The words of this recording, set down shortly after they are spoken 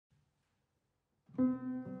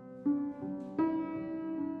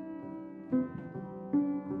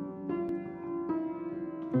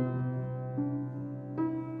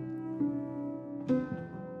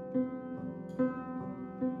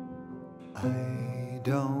I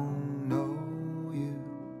don't know you,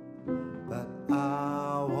 but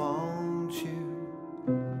I want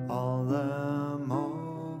you all the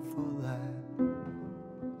more for that.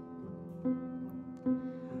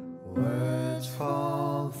 Words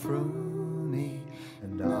fall through me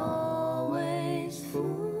and always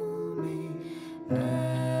fool me,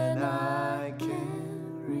 and I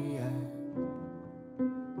can't react.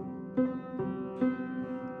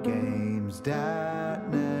 Games that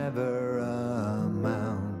never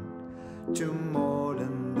amount to more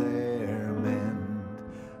than they're meant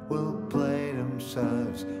will play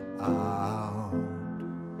themselves out.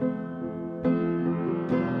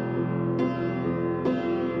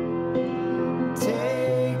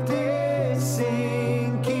 Take this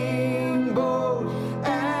sinking boat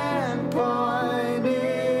and point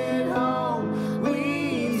it home.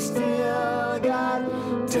 We still got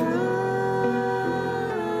time.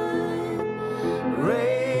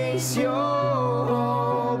 Raise your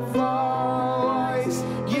hope voice.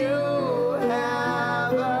 You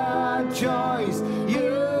have a choice.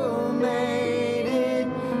 You made it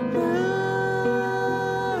now.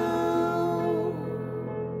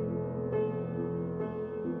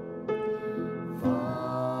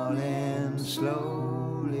 Falling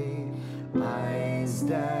slowly, eyes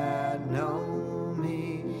that know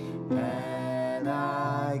me, and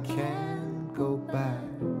I can't go back.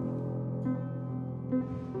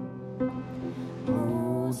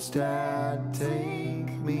 Moods that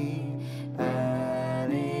take me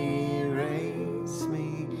and erase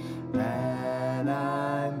me, and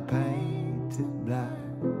I'm painted black.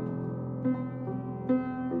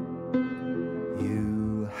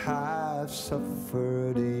 You have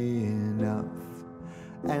suffered enough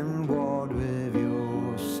and warred with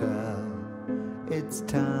yourself. It's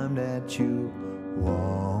time that you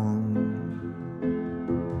won.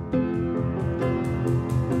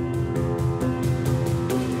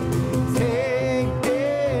 Take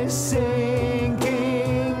this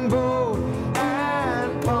sinking boat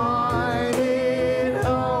and point it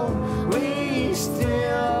home. We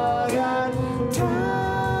still got time.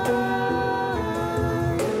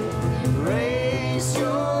 Raise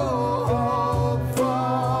your hope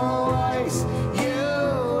voice.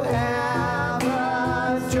 You have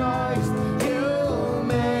a choice. You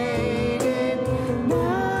made it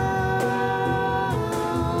now.